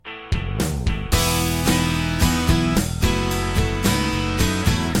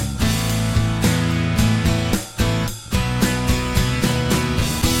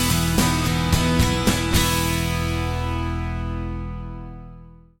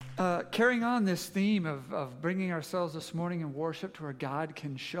Carrying on this theme of bringing ourselves this morning in worship to where God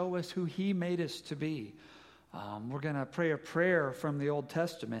can show us who He made us to be. We're going to pray a prayer from the Old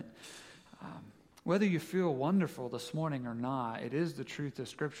Testament. Whether you feel wonderful this morning or not, it is the truth of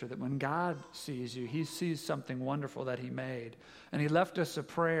Scripture that when God sees you, He sees something wonderful that He made. And He left us a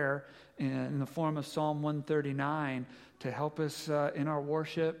prayer in the form of Psalm 139 to help us in our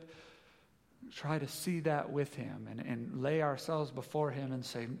worship try to see that with Him and lay ourselves before Him and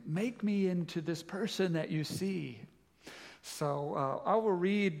say, make me into this person that you see. So I will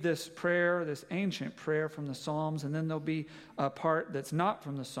read this prayer, this ancient prayer from the Psalms, and then there'll be a part that's not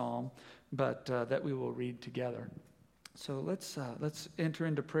from the Psalm, but that we will read together. So let's enter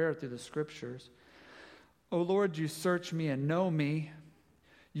into prayer through the Scriptures. O Lord, you search me and know me.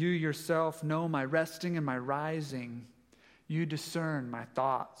 You yourself know my resting and my rising. You discern my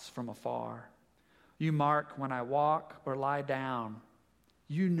thoughts from afar. You mark when I walk or lie down.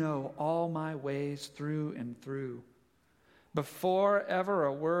 You know all my ways through and through. Before ever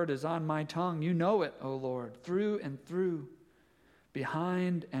a word is on my tongue, you know it, O Lord, through and through.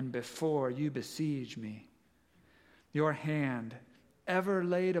 Behind and before you besiege me. Your hand ever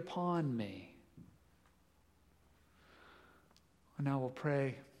laid upon me. And now we'll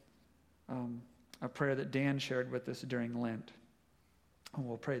pray a prayer that Dan shared with us during Lent. And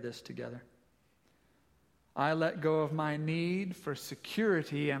we'll pray this together. I let go of my need for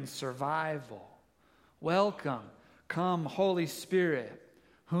security and survival. Welcome, come, Holy Spirit,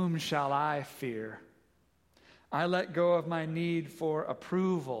 whom shall I fear? I let go of my need for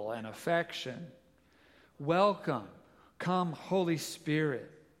approval and affection. Welcome, come, Holy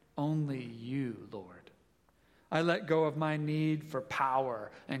Spirit, only you, Lord. I let go of my need for power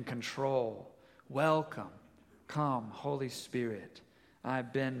and control. Welcome, come, Holy Spirit, I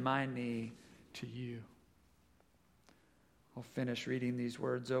bend my knee to you. I'll finish reading these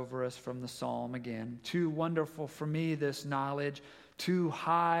words over us from the psalm again. Too wonderful for me this knowledge, too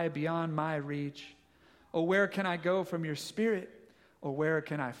high beyond my reach. Oh, where can I go from your spirit? Or where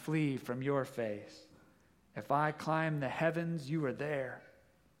can I flee from your face? If I climb the heavens, you are there.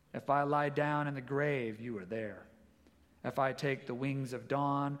 If I lie down in the grave, you are there. If I take the wings of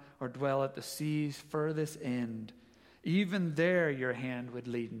dawn or dwell at the sea's furthest end, even there your hand would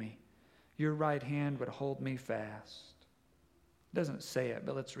lead me. Your right hand would hold me fast. It doesn't say it,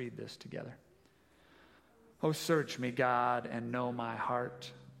 but let's read this together. Oh, search me, God, and know my heart.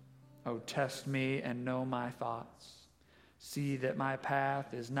 Oh, test me and know my thoughts. See that my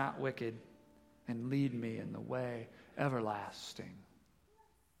path is not wicked, and lead me in the way everlasting.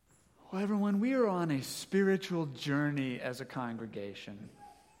 Well, everyone, we are on a spiritual journey as a congregation.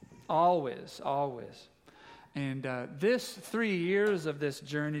 Always, always. And this 3 years of this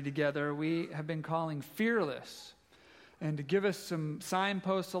journey together, we have been calling Fearless. And to give us some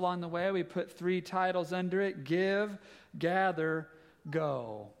signposts along the way, we put 3 titles under it: Give, Gather,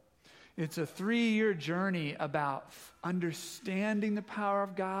 Go. It's a 3-year journey about understanding the power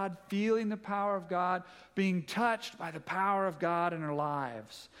of God, feeling the power of God, being touched by the power of God in our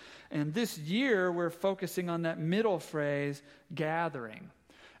lives. And this year, we're focusing on that middle phrase, gathering.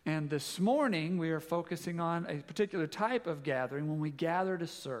 And this morning, we are focusing on a particular type of gathering when we gather to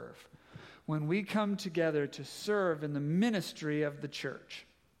serve. When we come together to serve in the ministry of the church.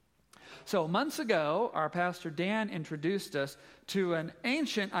 So months ago, our pastor Dan introduced us to an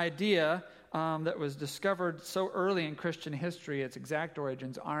ancient idea that was discovered so early in Christian history, its exact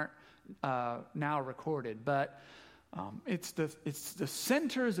origins aren't now recorded. But it's the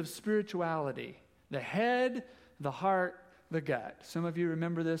centers of spirituality: the head, the heart, the gut. Some of you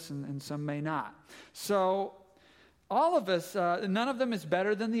remember this and some may not. So all of us, none of them is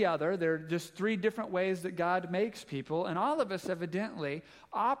better than the other. They're just 3 different ways that God makes people. And all of us evidently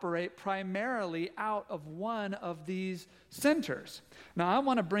operate primarily out of one of these centers. Now, I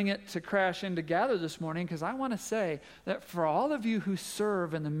want to bring it to crash in together this morning because I want to say that for all of you who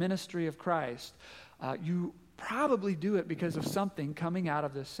serve in the ministry of Christ, you probably do it because of something coming out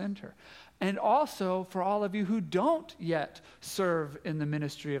of this center. And also for all of you who don't yet serve in the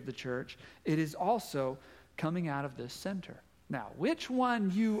ministry of the church, it is also coming out of this center. Now, which one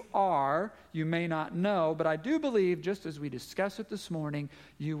you are, you may not know, but I do believe, just as we discuss it this morning,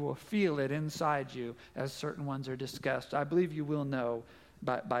 you will feel it inside you as certain ones are discussed. I believe you will know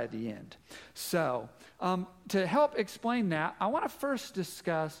by the end. So, to help explain that, I want to first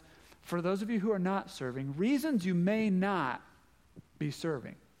discuss, for those of you who are not serving, reasons you may not be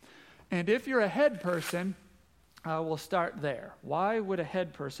serving. And if you're a head person, We'll start there. Why would a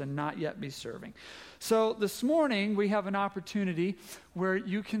head person not yet be serving? So this morning we have an opportunity where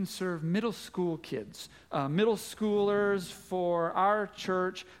you can serve middle school kids. Middle schoolers for our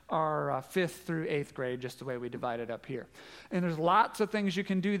church are 5th through 8th grade, just the way we divide it up here. And there's lots of things you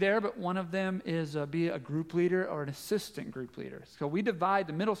can do there, but one of them is be a group leader or an assistant group leader. So we divide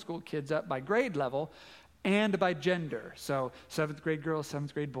the middle school kids up by grade level and by gender. So 7th grade girls,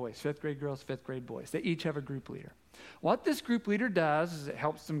 7th grade boys, 5th grade girls, 5th grade boys. They each have a group leader. What this group leader does is it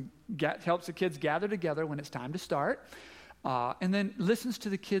helps the kids gather together when it's time to start, and then listens to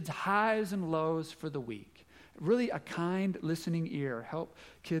the kids' highs and lows for the week. Really a kind listening ear. Help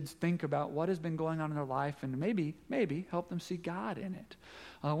kids think about what has been going on in their life and maybe help them see God in it.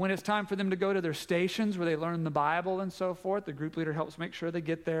 When it's time for them to go to their stations where they learn the Bible and so forth, the group leader helps make sure they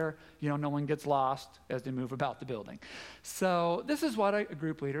get there. No one gets lost as they move about the building. So this is what a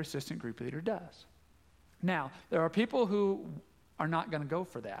group leader, assistant group leader does. Now, there are people who are not going to go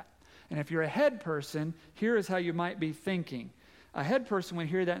for that. And if you're a head person, here is how you might be thinking. A head person would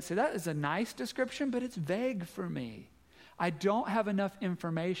hear that and say, that is a nice description, but it's vague for me. I don't have enough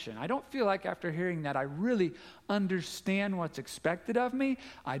information. I don't feel like after hearing that I really understand what's expected of me.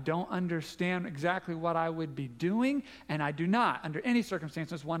 I don't understand exactly what I would be doing, and I do not, under any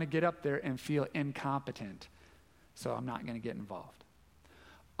circumstances, want to get up there and feel incompetent. So I'm not going to get involved.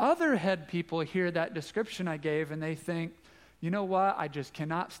 Other head people hear that description I gave and they think, you know what? I just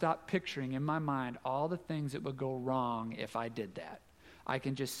cannot stop picturing in my mind all the things that would go wrong if I did that. I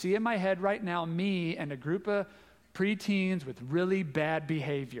can just see in my head right now me and a group of preteens with really bad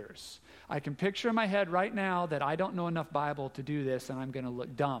behaviors. I can picture in my head right now that I don't know enough Bible to do this and I'm going to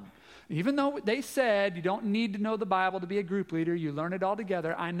look dumb. Even though they said you don't need to know the Bible to be a group leader, you learn it all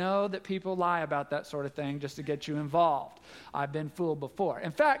together, I know that people lie about that sort of thing just to get you involved. I've been fooled before.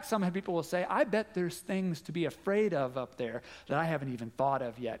 In fact, some people will say, I bet there's things to be afraid of up there that I haven't even thought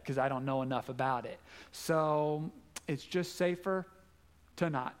of yet because I don't know enough about it. So it's just safer to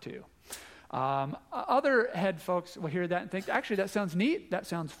not to. Other head folks will hear that and think, actually, that sounds neat, that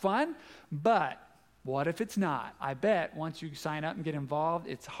sounds fun, but what if it's not? I bet once you sign up and get involved,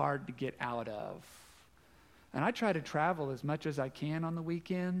 it's hard to get out of. And I try to travel as much as I can on the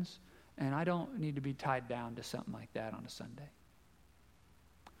weekends, and I don't need to be tied down to something like that on a Sunday.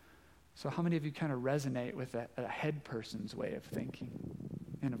 So how many of you kind of resonate with a head person's way of thinking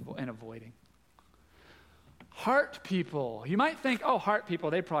and avoiding? Heart people. You might think, heart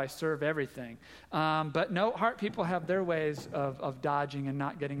people, they probably serve everything. But no, heart people have their ways of dodging and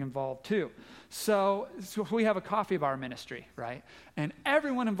not getting involved too. So we have a coffee bar ministry, right? And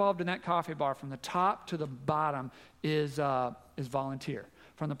everyone involved in that coffee bar from the top to the bottom is volunteer.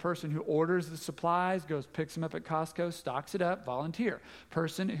 From the person who orders the supplies, goes, picks them up at Costco, stocks it up, volunteer.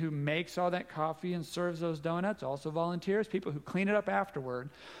 Person who makes all that coffee and serves those donuts, also volunteers. People who clean it up afterward.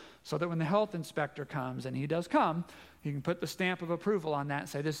 So that when the health inspector comes, and he does come, he can put the stamp of approval on that and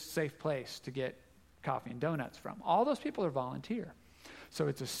say, this is a safe place to get coffee and donuts from. All those people are volunteer. So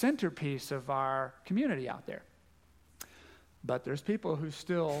it's a centerpiece of our community out there. But there's people who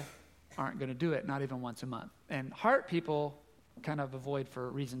still aren't going to do it, not even once a month. And heart people kind of avoid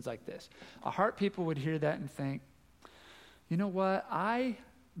for reasons like this. A heart people would hear that and think, you know what? I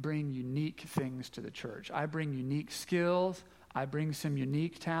bring unique things to the church. I bring unique skills. I bring some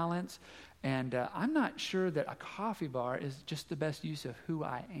unique talents, and I'm not sure that a coffee bar is just the best use of who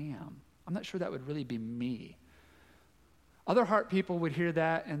I am. I'm not sure that would really be me. Other heart people would hear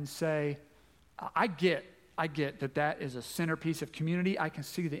that and say, I get that is a centerpiece of community. I can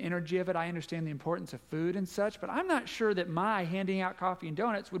see the energy of it. I understand the importance of food and such, but I'm not sure that my handing out coffee and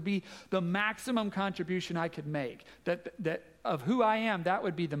donuts would be the maximum contribution I could make. That of who I am, that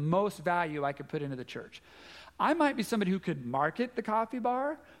would be the most value I could put into the church. I might be somebody who could market the coffee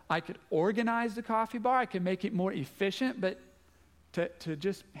bar. I could organize the coffee bar. I could make it more efficient, but to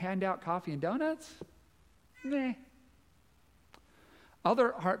just hand out coffee and donuts? Meh.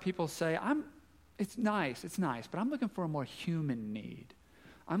 Other heart people say, it's nice, but I'm looking for a more human need.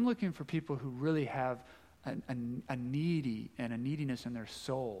 I'm looking for people who really have a needy and a neediness in their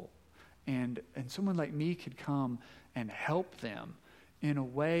soul. And someone like me could come and help them in a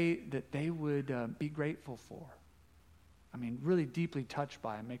way that they would be grateful for. I mean, really deeply touched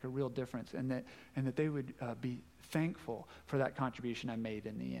by and make a real difference, and that they would be thankful for that contribution I made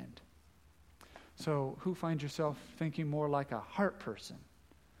in the end. So who finds yourself thinking more like a heart person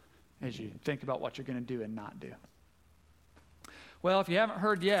as you think about what you're going to do and not do? Well, if you haven't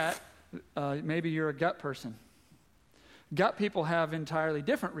heard yet, maybe you're a gut person. Gut people have entirely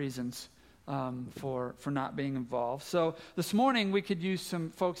different reasons for not being involved. So this morning we could use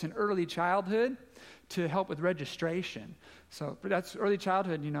some folks in early childhood to help with registration. So that's early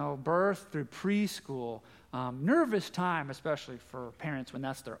childhood, birth through preschool. Nervous time, especially for parents when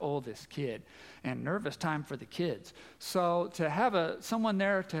that's their oldest kid, and nervous time for the kids. So to have someone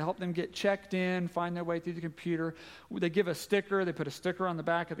there to help them get checked in, find their way through the computer, they give a sticker, they put a sticker on the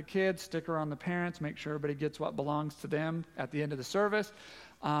back of the kids, sticker on the parents, make sure everybody gets what belongs to them at the end of the service.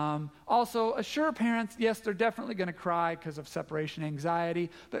 Also, assure parents, yes, they're definitely going to cry because of separation anxiety,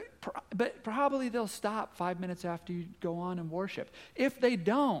 but probably they'll stop 5 minutes after you go on and worship. If they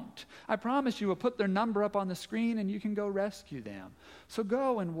don't, I promise you, we'll put their number up on the screen and you can go rescue them. So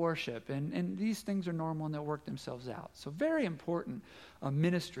go and worship, and these things are normal and they'll work themselves out. So very important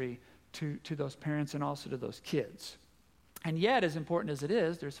ministry to those parents and also to those kids. And yet, as important as it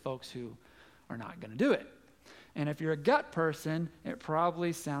is, there's folks who are not going to do it. And if you're a gut person, it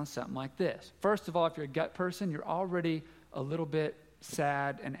probably sounds something like this. First of all, if you're a gut person, you're already a little bit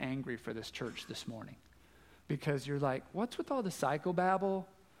sad and angry for this church this morning. Because you're like, what's with all the psychobabble?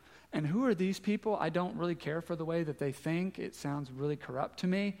 And who are these people? I don't really care for the way that they think. It sounds really corrupt to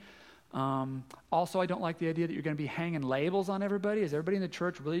me. Also, I don't like the idea that you're going to be hanging labels on everybody. Is everybody in the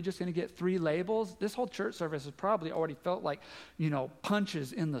church really just going to get 3 labels? This whole church service has probably already felt like,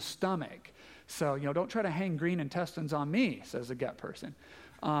 punches in the stomach. So, don't try to hang green intestines on me, says the gut person.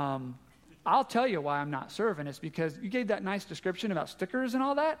 I'll tell you why I'm not serving. It's because you gave that nice description about stickers and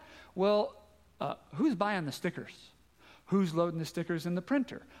all that. Well, who's buying the stickers? Who's loading the stickers in the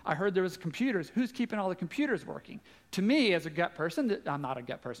printer? I heard there was computers. Who's keeping all the computers working? To me, as a gut person, I'm not a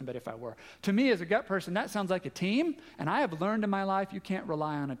gut person, but if I were, to me as a gut person, that sounds like a team. And I have learned in my life you can't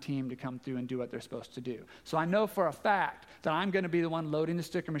rely on a team to come through and do what they're supposed to do. So I know for a fact that I'm going to be the one loading the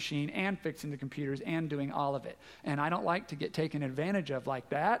sticker machine and fixing the computers and doing all of it. And I don't like to get taken advantage of like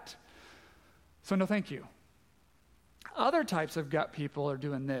that. So no, thank you. Other types of gut people are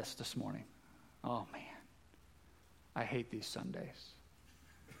doing this morning. Oh, man. I hate these Sundays.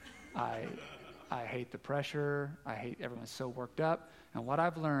 I hate the pressure. I hate everyone's so worked up. And what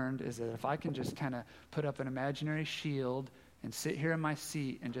I've learned is that if I can just kind of put up an imaginary shield and sit here in my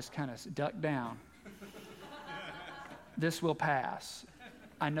seat and just kind of duck down, this will pass.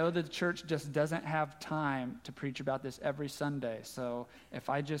 I know the church just doesn't have time to preach about this every Sunday. So if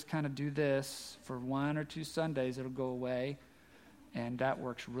I just kind of do this for 1 or 2 Sundays, it'll go away. And that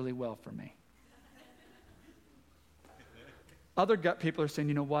works really well for me. Other gut people are saying,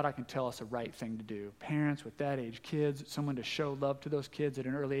 you know what, I can tell us a right thing to do. Parents with that age, kids, someone to show love to those kids at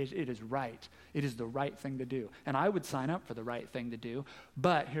an early age, it is right. It is the right thing to do. And I would sign up for the right thing to do.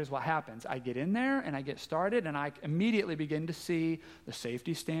 But here's what happens. I get in there and I get started and I immediately begin to see the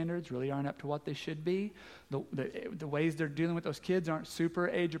safety standards really aren't up to what they should be. The ways they're dealing with those kids aren't super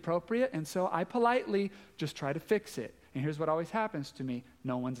age appropriate. And so I politely just try to fix it. And here's what always happens to me.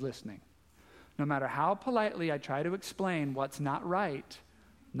 No one's listening. No matter how politely I try to explain what's not right,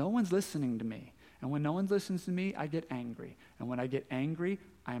 no one's listening to me. And when no one listens to me, I get angry. And when I get angry,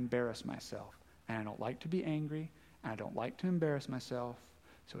 I embarrass myself. And I don't like to be angry, and I don't like to embarrass myself.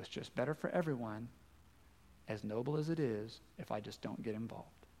 So it's just better for everyone, as noble as it is, if I just don't get involved.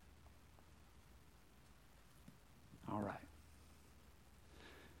 All right.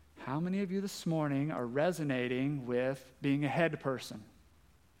 How many of you this morning are resonating with being a head person?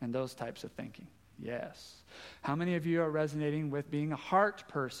 And those types of thinking. Yes. How many of you are resonating with being a heart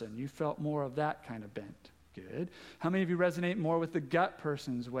person? You felt more of that kind of bent. Good. How many of you resonate more with the gut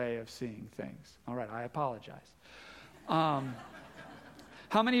person's way of seeing things? All right, I apologize. How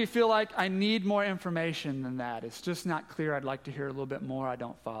many of you feel like I need more information than that? It's just not clear. I'd like to hear a little bit more. I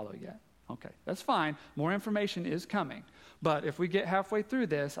don't follow yet. Okay, that's fine. More information is coming. But if we get halfway through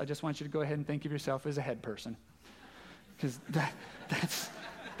this, I just want you to go ahead and think of yourself as a head person. Because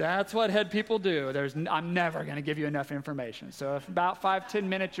that's what head people do. I'm never going to give you enough information. So if about 5-10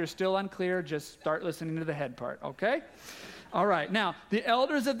 minutes you're still unclear, just start listening to the head part, okay? All right. Now, the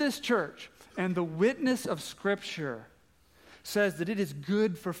elders of this church and the witness of Scripture says that it is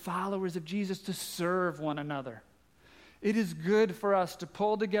good for followers of Jesus to serve one another. It is good for us to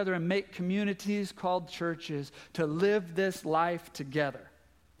pull together and make communities called churches to live this life together.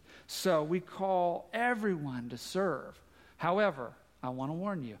 So we call everyone to serve. However, I want to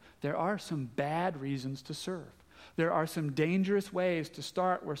warn you, there are some bad reasons to serve. There are some dangerous ways to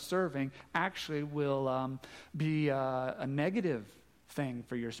start where serving actually will be a negative thing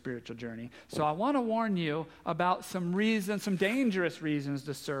for your spiritual journey. So I want to warn you about some dangerous reasons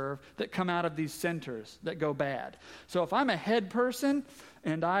to serve that come out of these centers that go bad. So if I'm a head person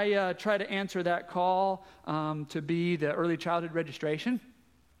and I try to answer that call to be the early childhood registration,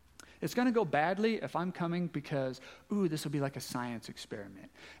 It's going to go badly if I'm coming because, this will be like a science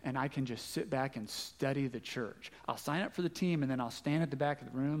experiment, and I can just sit back and study the church. I'll sign up for the team, and then I'll stand at the back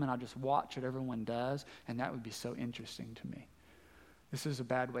of the room, and I'll just watch what everyone does, and that would be so interesting to me. This is a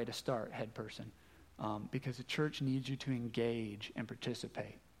bad way to start, head person, because the church needs you to engage and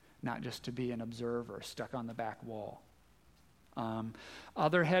participate, not just to be an observer stuck on the back wall.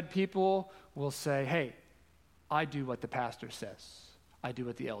 Other head people will say, hey, I do what the pastor says. I do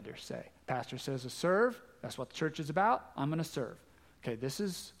what the elders say. Pastor says to serve. That's what the church is about. I'm going to serve. Okay, this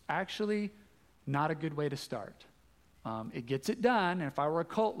is actually not a good way to start. It gets it done, and if I were a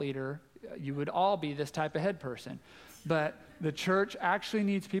cult leader, you would all be this type of head person. But the church actually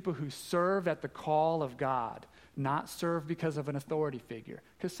needs people who serve at the call of God, not serve because of an authority figure.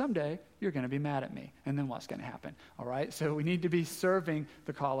 Because someday you're going to be mad at me, and then what's going to happen? All right? So we need to be serving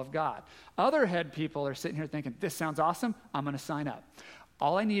the call of God. Other head people are sitting here thinking, this sounds awesome, I'm going to sign up.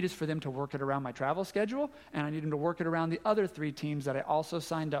 All I need is for them to work it around my travel schedule, and I need them to work it around the other 3 teams that I also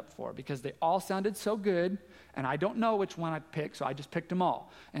signed up for, because they all sounded so good, and I don't know which one I'd pick, so I just picked them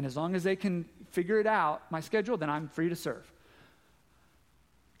all. And as long as they can figure it out, my schedule, then I'm free to serve.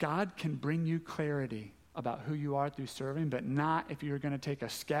 God can bring you clarity about who you are through serving, but not if you're going to take a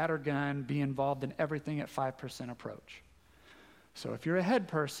scattergun, be involved in everything at 5% approach. So if you're a head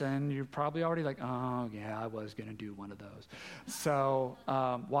person, you're probably already like, oh, yeah, I was going to do one of those. So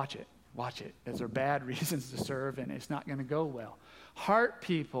watch it. Those are bad reasons to serve, and it's not going to go well. Heart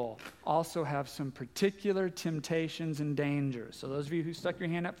people also have some particular temptations and dangers. So those of you who stuck your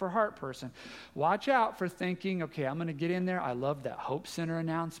hand up for heart person, watch out for thinking, okay, I'm going to get in there. I love that Hope Center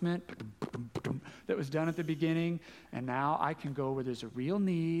announcement that was done at the beginning, and now I can go where there's a real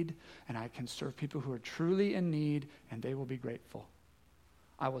need, and I can serve people who are truly in need, and they will be grateful.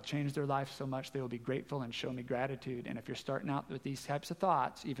 I will change their life so much they will be grateful and show me gratitude. And if you're starting out with these types of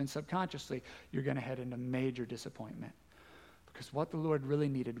thoughts, even subconsciously, you're going to head into major disappointment. Because what the Lord really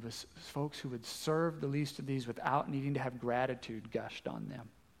needed was folks who would serve the least of these without needing to have gratitude gushed on them.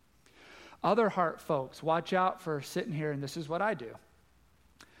 Other heart folks, watch out for sitting here, and this is what I do.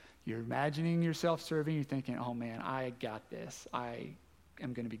 You're imagining yourself serving, you're thinking, oh man, I got this. I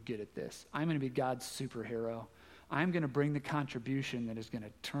am going to be good at this. I'm going to be God's superhero. I'm going to bring the contribution that is going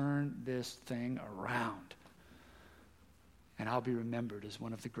to turn this thing around. And I'll be remembered as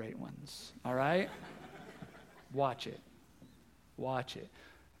one of the great ones. All right? Watch it.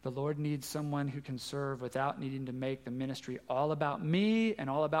 The Lord needs someone who can serve without needing to make the ministry all about me and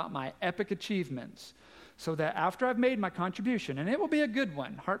all about my epic achievements. So that after I've made my contribution, and it will be a good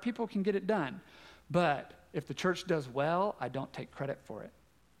one, heart people can get it done. But if the church does well, I don't take credit for it.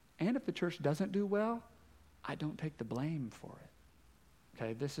 And if the church doesn't do well, I don't take the blame for it.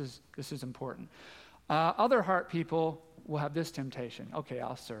 Okay, this is important. Other heart people will have this temptation. Okay,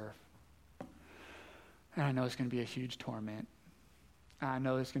 I'll serve. And I know it's going to be a huge torment. I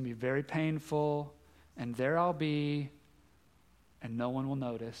know it's going to be very painful. And there I'll be, and no one will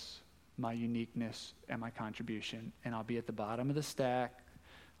notice my uniqueness and my contribution. And I'll be at the bottom of the stack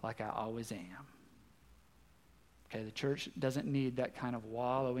like I always am. Okay, the church doesn't need that kind of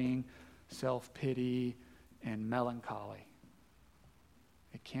wallowing, self-pity, and melancholy.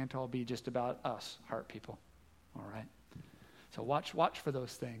 It can't all be just about us, heart people. All right? So watch for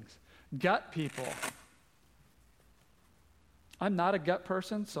those things. Gut people. I'm not a gut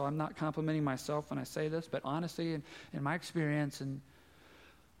person, so I'm not complimenting myself when I say this, but honestly, in my experience and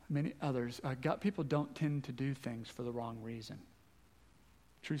many others, gut people don't tend to do things for the wrong reason.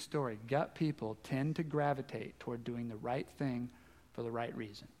 True story. Gut people tend to gravitate toward doing the right thing for the right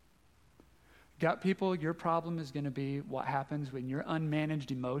reason. Gut people, your problem is going to be what happens when your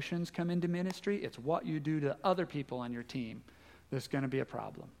unmanaged emotions come into ministry. It's what you do to other people on your team that's going to be a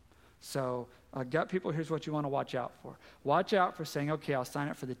problem. So gut people, here's what you want to watch out for. Watch out for saying, okay, I'll sign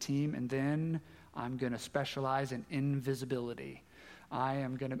up for the team, and then I'm going to specialize in invisibility. I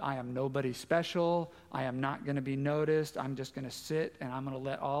am nobody special. I am not going to be noticed. I'm just going to sit, and I'm going to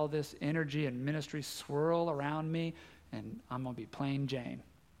let all this energy and ministry swirl around me, and I'm going to be plain Jane.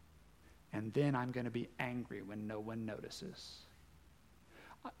 And then I'm going to be angry when no one notices.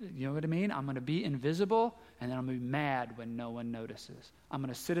 You know what I mean? I'm going to be invisible, and then I'm going to be mad when no one notices. I'm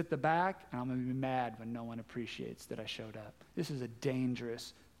going to sit at the back, and I'm going to be mad when no one appreciates that I showed up. This is a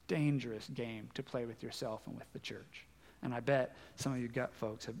dangerous, dangerous game to play with yourself and with the church. And I bet some of you gut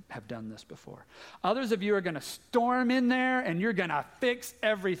folks have done this before. Others of you are going to storm in there and you're going to fix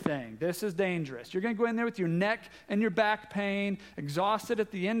everything. This is dangerous. You're going to go in there with your neck and your back pain, exhausted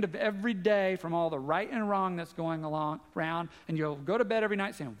at the end of every day from all the right and wrong that's going around. And you'll go to bed every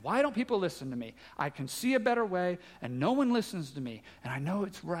night saying, why don't people listen to me? I can see a better way and no one listens to me. And I know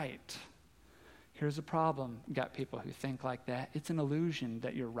it's right. Here's the problem, gut people who think like that. It's an illusion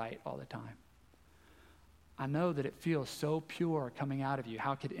that you're right all the time. I know that it feels so pure coming out of you.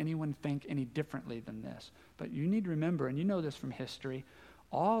 How could anyone think any differently than this? But you need to remember, and you know this from history,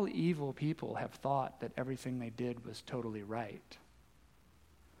 all evil people have thought that everything they did was totally right.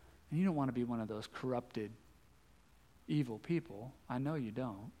 And you don't want to be one of those corrupted, evil people. I know you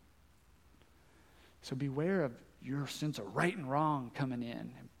don't. So beware of your sense of right and wrong coming in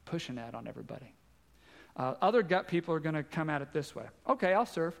and pushing that on everybody. Other gut people are going to come at it this way. Okay, I'll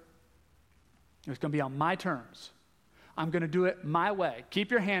serve. It's going to be on my terms. I'm going to do it my way.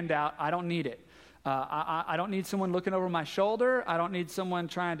 Keep your hand out. I don't need it. I don't need someone looking over my shoulder. I don't need someone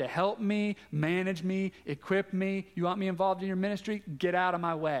trying to help me, manage me, equip me. You want me involved in your ministry? Get out of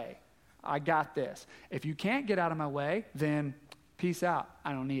my way. I got this. If you can't get out of my way, then peace out.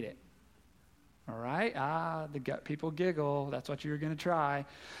 I don't need it. All right? The gut people giggle. That's what you're going to try.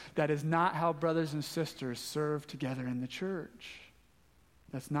 That is not how brothers and sisters serve together in the church.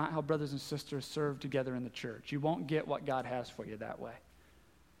 That's not how brothers and sisters serve together in the church. You won't get what God has for you that way.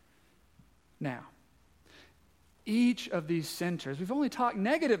 Now, each of these centers, we've only talked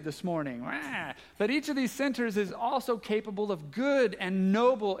negative this morning, but each of these centers is also capable of good and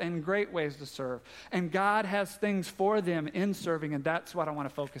noble and great ways to serve. And God has things for them in serving, and that's what I want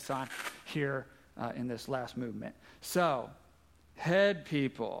to focus on here in this last movement. So, head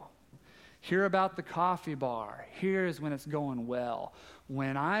people, hear about the coffee bar. Here's when it's going well.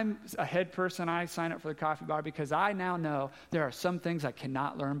 When I'm a head person, I sign up for the coffee bar because I now know there are some things I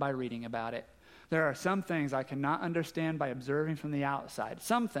cannot learn by reading about it. There are some things I cannot understand by observing from the outside.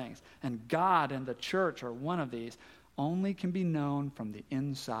 Some things, and God and the church are one of these, only can be known from the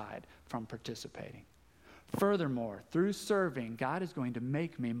inside, from participating. Furthermore, through serving, God is going to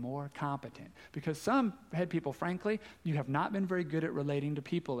make me more competent. Because some head people, frankly, you have not been very good at relating to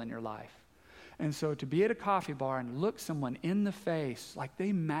people in your life. And so to be at a coffee bar and look someone in the face like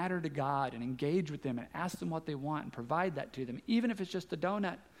they matter to God and engage with them and ask them what they want and provide that to them, even if it's just a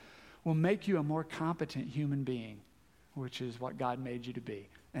donut, will make you a more competent human being, which is what God made you to be.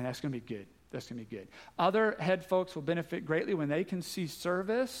 And that's going to be good. That's going to be good. Other head folks will benefit greatly when they can see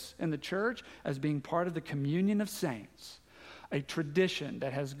service in the church as being part of the communion of saints, a tradition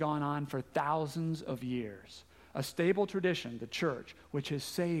that has gone on for thousands of years. A stable tradition, the church, which has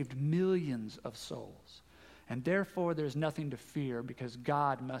saved millions of souls. And therefore, there's nothing to fear because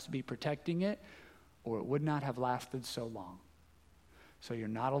God must be protecting it or it would not have lasted so long. So you're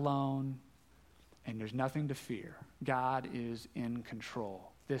not alone and there's nothing to fear. God is in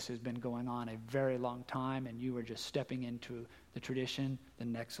control. This has been going on a very long time and you are just stepping into the tradition, the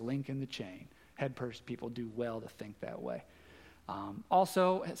next link in the chain. Head people do well to think that way.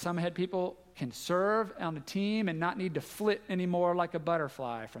 Also, some head people can serve on a team and not need to flit anymore like a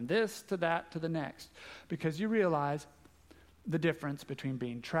butterfly from this to that to the next because you realize the difference between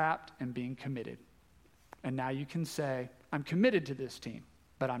being trapped and being committed. And now you can say, I'm committed to this team,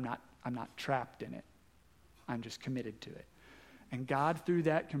 but I'm not trapped in it. I'm just committed to it. And God, through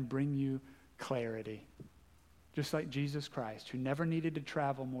that, can bring you clarity. Just like Jesus Christ, who never needed to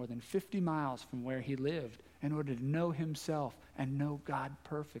travel more than 50 miles from where he lived in order to know himself and know God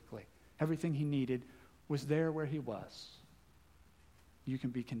perfectly. Everything he needed was there where he was. You can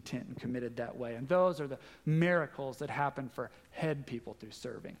be content and committed that way. And those are the miracles that happen for head people through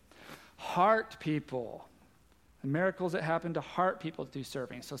serving. Heart people. The miracles that happen to heart people through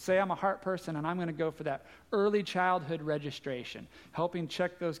serving. So say I'm a heart person and I'm going to go for that early childhood registration, helping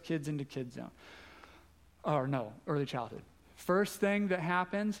check those kids into Kid Zone. Or no, early childhood. First thing that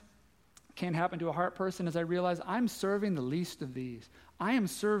can happen to a heart person is I realize I'm serving the least of these. I am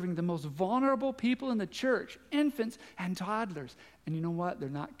serving the most vulnerable people in the church, infants and toddlers. And you know what? They're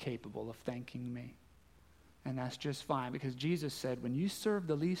not capable of thanking me. And that's just fine because Jesus said, when you serve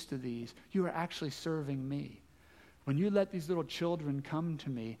the least of these, you are actually serving me. When you let these little children come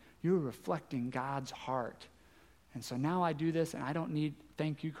to me, you're reflecting God's heart. And so now I do this and I don't need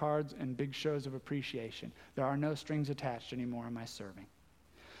thank you cards and big shows of appreciation. There are no strings attached anymore in my serving.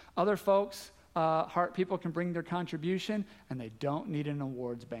 Other folks, heart people can bring their contribution and they don't need an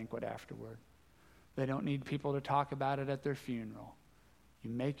awards banquet afterward. They don't need people to talk about it at their funeral.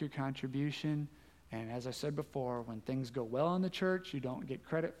 You make your contribution, and as I said before, when things go well in the church, you don't get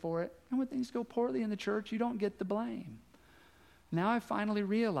credit for it. And when things go poorly in the church, you don't get the blame. Now I finally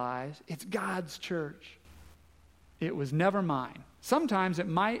realize it's God's church. It was never mine. Sometimes it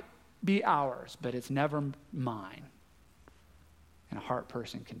might be ours, but it's never mine. And a heart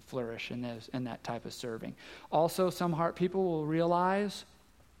person can flourish in that type of serving. Also, some heart people will realize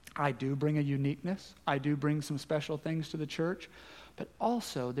I do bring a uniqueness. I do bring some special things to the church. But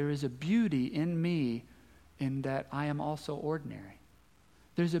also, there is a beauty in me in that I am also ordinary.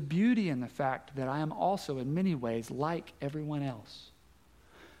 There's a beauty in the fact that I am also, in many ways, like everyone else.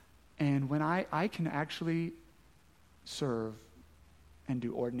 And when I can actually serve and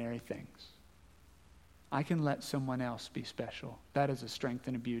do ordinary things, I can let someone else be special. That is a strength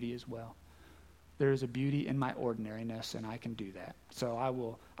and a beauty as well. There is a beauty in my ordinariness, and I can do that. So I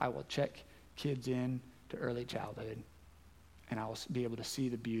will check kids in to early childhood, and I will be able to see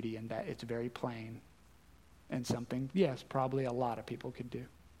the beauty in that. It's very plain and something, yes, probably a lot of people could do.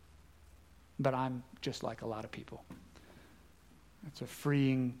 But I'm just like a lot of people. It's a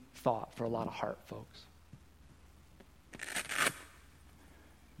freeing thought for a lot of heart folks.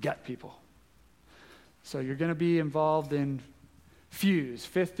 Gut people. So you're going to be involved in Fuse,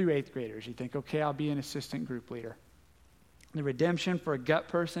 5th through 8th graders. You think, okay, I'll be an assistant group leader. The redemption for a gut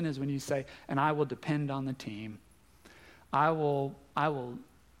person is when you say, and I will depend on the team. I will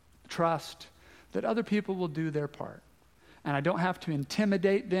trust that other people will do their part. And I don't have to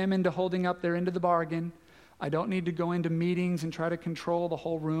intimidate them into holding up their end of the bargain. I don't need to go into meetings and try to control the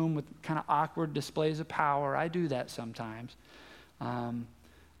whole room with kind of awkward displays of power. I do that sometimes.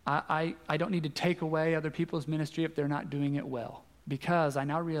 I don't need to take away other people's ministry if they're not doing it well, because I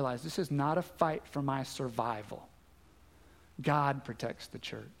now realize this is not a fight for my survival. God protects the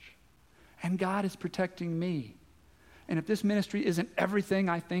church, and God is protecting me. And if this ministry isn't everything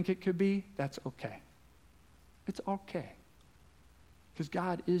I think it could be, that's okay. It's okay. Because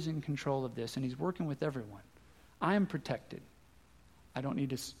God is in control of this, and he's working with everyone. I am protected. I don't need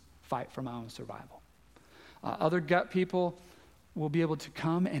to fight for my own survival. Other gut people will be able to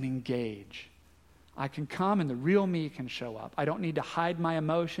come and engage. I can come and the real me can show up. I don't need to hide my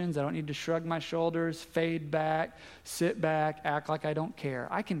emotions. I don't need to shrug my shoulders, fade back, sit back, act like I don't care.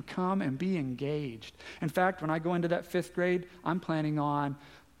 I can come and be engaged. In fact, when I go into that 5th grade, I'm planning on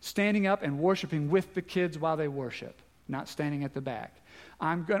standing up and worshiping with the kids while they worship, not standing at the back.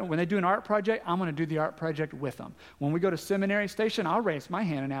 When they do an art project, I'm going to do the art project with them. When we go to Seminary Station, I'll raise my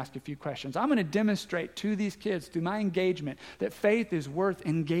hand and ask a few questions. I'm going to demonstrate to these kids through my engagement that faith is worth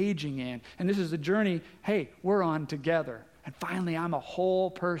engaging in. And this is a journey, hey, we're on together. And finally, I'm a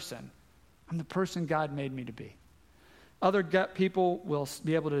whole person. I'm the person God made me to be. Other gut people will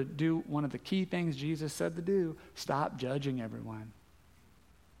be able to do one of the key things Jesus said to do: stop judging everyone.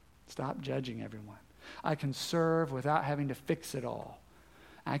 Stop judging everyone. I can serve without having to fix it all.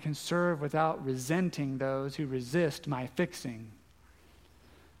 I can serve without resenting those who resist my fixing.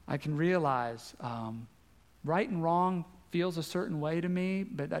 I can realize right and wrong feels a certain way to me,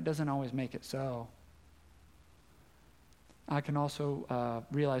 but that doesn't always make it so. I can also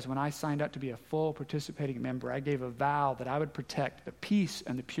realize when I signed up to be a full participating member, I gave a vow that I would protect the peace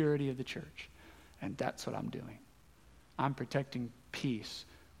and the purity of the church. And that's what I'm doing. I'm protecting peace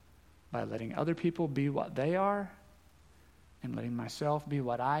by letting other people be what they are and letting myself be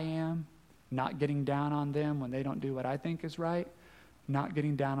what I am, not getting down on them when they don't do what I think is right, not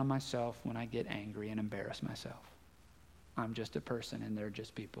getting down on myself when I get angry and embarrass myself. I'm just a person and they're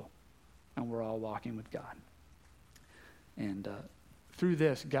just people, and we're all walking with God. And through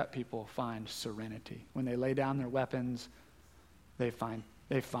this, gut people find serenity. When they lay down their weapons, they find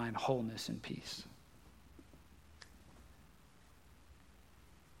wholeness and peace.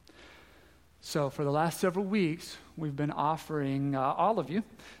 So for the last several weeks, we've been offering all of you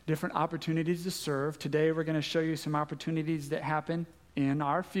different opportunities to serve. Today, we're going to show you some opportunities that happen in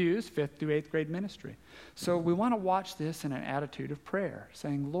our Fuse 5th through 8th grade ministry. So we want to watch this in an attitude of prayer,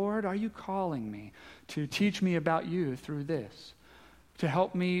 saying, Lord, are you calling me to teach me about you through this, to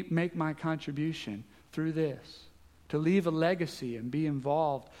help me make my contribution through this, to leave a legacy and be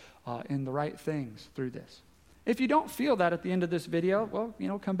involved in the right things through this? If you don't feel that at the end of this video,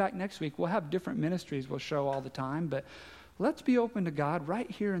 well, come back next week. We'll have different ministries we'll show all the time, but let's be open to God right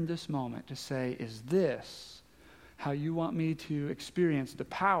here in this moment to say, is this how you want me to experience the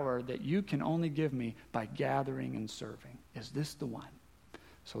power that you can only give me by gathering and serving? Is this the one?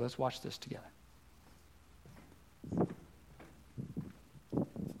 So let's watch this together.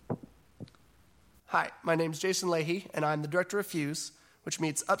 Hi, my name's Jason Leahy, and I'm the director of Fuse, which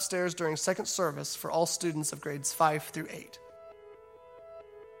meets upstairs during second service for all students of grades 5 through 8.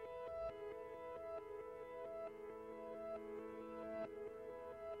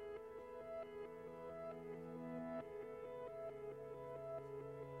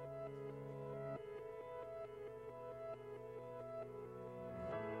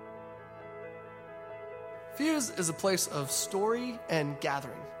 Fuse is a place of story and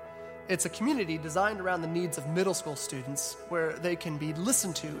gathering. It's a community designed around the needs of middle school students where they can be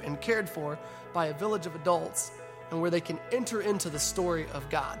listened to and cared for by a village of adults and where they can enter into the story of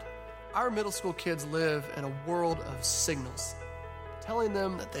God. Our middle school kids live in a world of signals, telling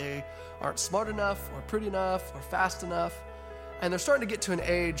them that they aren't smart enough or pretty enough or fast enough, and they're starting to get to an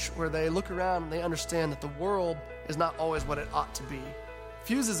age where they look around and they understand that the world is not always what it ought to be.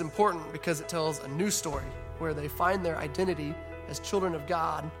 Fuse is important because it tells a new story where they find their identity as children of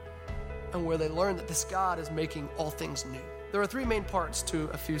God and where they learn that this God is making all things new. There are three main parts to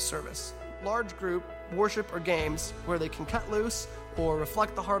a Fuse service: large group, worship, or games where they can cut loose or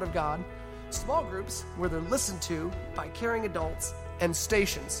reflect the heart of God; small groups where they're listened to by caring adults; and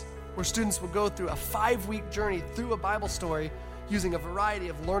stations where students will go through a 5-week journey through a Bible story using a variety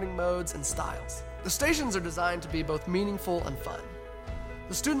of learning modes and styles. The stations are designed to be both meaningful and fun.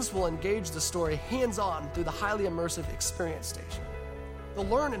 The students will engage the story hands-on through the highly immersive experience station. They'll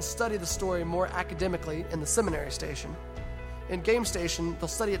learn and study the story more academically in the seminary station. In game station, they'll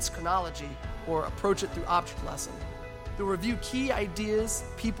study its chronology or approach it through object lesson. They'll review key ideas,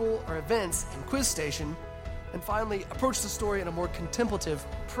 people, or events in quiz station, and finally approach the story in a more contemplative,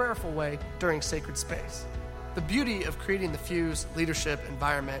 prayerful way during sacred space. The beauty of creating the Fuse leadership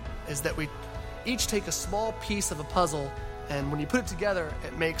environment is that we each take a small piece of a puzzle, and when you put it together,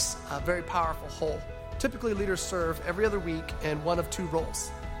 it makes a very powerful whole. Typically, leaders serve every other week in one of two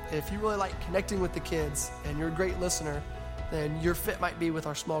roles. If you really like connecting with the kids and you're a great listener, then your fit might be with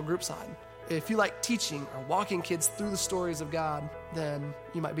our small group side. If you like teaching or walking kids through the stories of God, then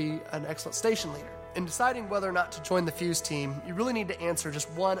you might be an excellent station leader. In deciding whether or not to join the Fuse team, you really need to answer just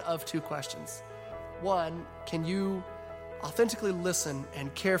one of two questions. One, can you authentically listen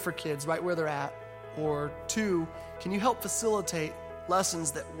and care for kids right where they're at? Or two, can you help facilitate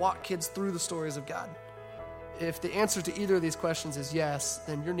lessons that walk kids through the stories of God? If the answer to either of these questions is yes,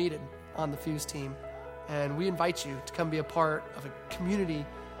 then you're needed on the Fuse team. And we invite you to come be a part of a community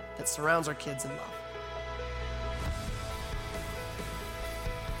that surrounds our kids in love.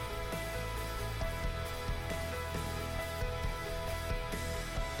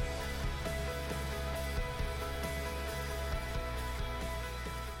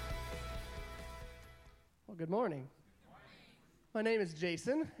 Well, good morning. My name is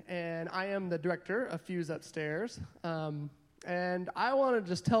Jason, and I am the director of Fuse Upstairs. And I want to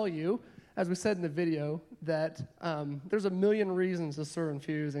just tell you, as we said in the video, that there's a million reasons to serve in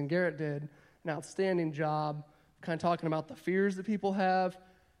Fuse, and Garrett did an outstanding job kind of talking about the fears that people have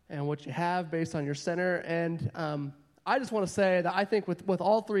and what you have based on your center. And I just want to say that I think with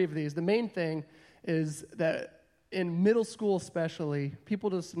all three of these, the main thing is that in middle school especially, people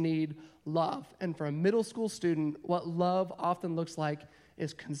just need love. And for a middle school student, what love often looks like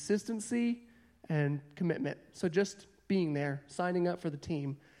is consistency and commitment. So just being there, signing up for the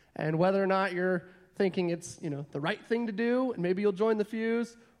team. And whether or not you're thinking it's, the right thing to do, and maybe you'll join the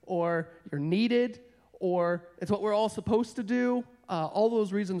Fuse, or you're needed, or it's what we're all supposed to do, all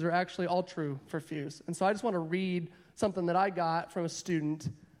those reasons are actually all true for Fuse. And so I just want to read something that I got from a student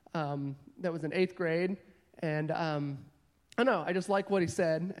that was in 8th grade. And I just like what he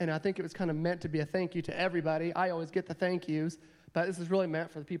said, and I think it was kind of meant to be a thank you to everybody. I always get the thank yous, but this is really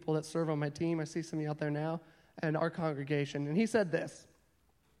meant for the people that serve on my team. I see some of you out there now, and our congregation. And he said this: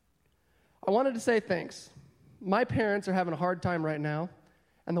 I wanted to say thanks. My parents are having a hard time right now,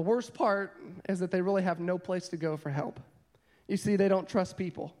 and the worst part is that they really have no place to go for help. You see, they don't trust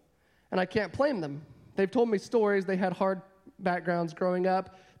people, and I can't blame them. They've told me stories. They had hard backgrounds growing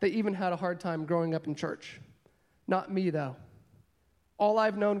up. They even had a hard time growing up in church. Not me, though. All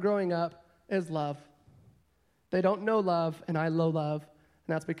I've known growing up is love. They don't know love, and I know love,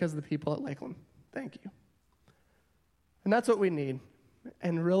 and that's because of the people at Lakeland. Thank you. And that's what we need.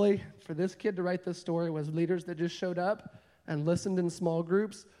 And really, for this kid to write this story was leaders that just showed up and listened in small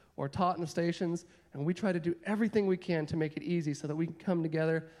groups or taught in the stations, and we try to do everything we can to make it easy so that we can come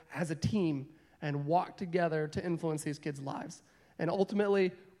together as a team and walk together to influence these kids' lives. And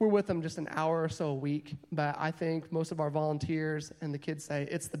ultimately, we're with them just an hour or so a week, but I think most of our volunteers and the kids say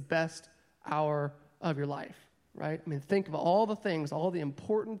it's the best hour of your life, right? I mean, think of all the things, all the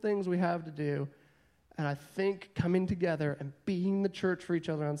important things we have to do, and I think coming together and being the church for each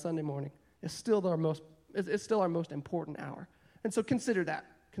other on Sunday morning is still our most important hour. And so consider that.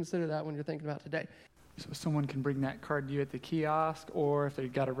 Consider that when you're thinking about today. So someone can bring that card to you at the kiosk, or if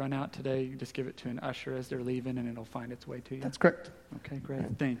they've got to run out today, you just give it to an usher as they're leaving, and it'll find its way to you. That's correct. Okay, great.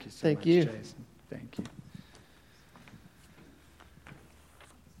 Thank you so much, Jason. Thank you.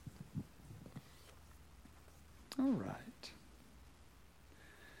 All right.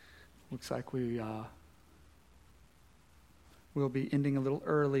 Looks like we We'll be ending a little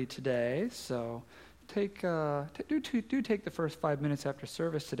early today, so take the first 5 minutes after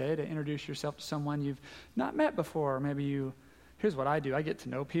service today to introduce yourself to someone you've not met before. Here's what I do. I get to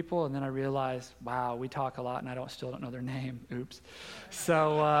know people, and then I realize, wow, we talk a lot, and I still don't know their name. Oops.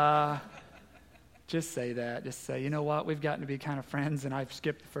 So just say that. Just say, you know what, we've gotten to be kind of friends, and I've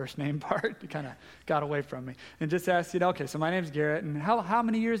skipped the first name part. It kind of got away from me. And just ask, okay, so my name's Garrett, and how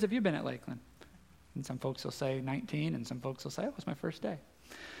many years have you been at Lakeland? And some folks will say 19, and some folks will say, it was my first day.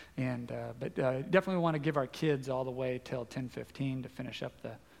 But definitely want to give our kids all the way till 10:15 to finish up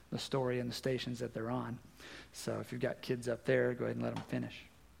the story and the stations that they're on. So if you've got kids up there, go ahead and let them finish.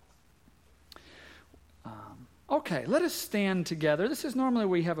 Okay, let us stand together. This is normally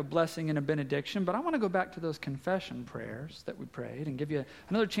where we have a blessing and a benediction, but I want to go back to those confession prayers that we prayed and give you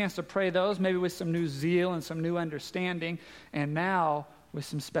another chance to pray those, maybe with some new zeal and some new understanding, and now with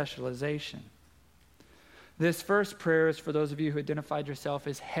some specialization. This first prayer is for those of you who identified yourself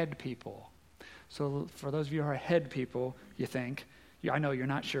as head people. So for those of you who are head people, you think, I know you're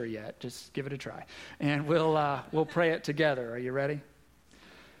not sure yet, just give it a try. And we'll pray it together. Are you ready?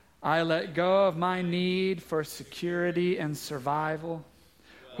 I let go of my need for security and survival.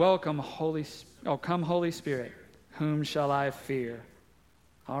 Come Holy Spirit, whom shall I fear?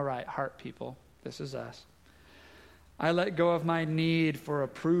 All right, heart people, this is us. I let go of my need for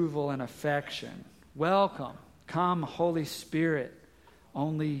approval and affection. Come Holy Spirit,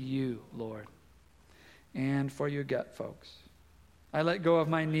 only you, Lord. And for your gut folks, I let go of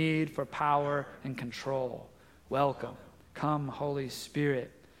my need for power and control. Come Holy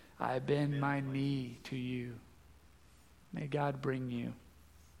Spirit, I bend my knee to you. May God bring you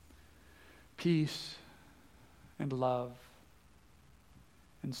peace and love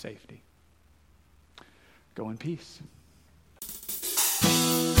and safety. Go in peace.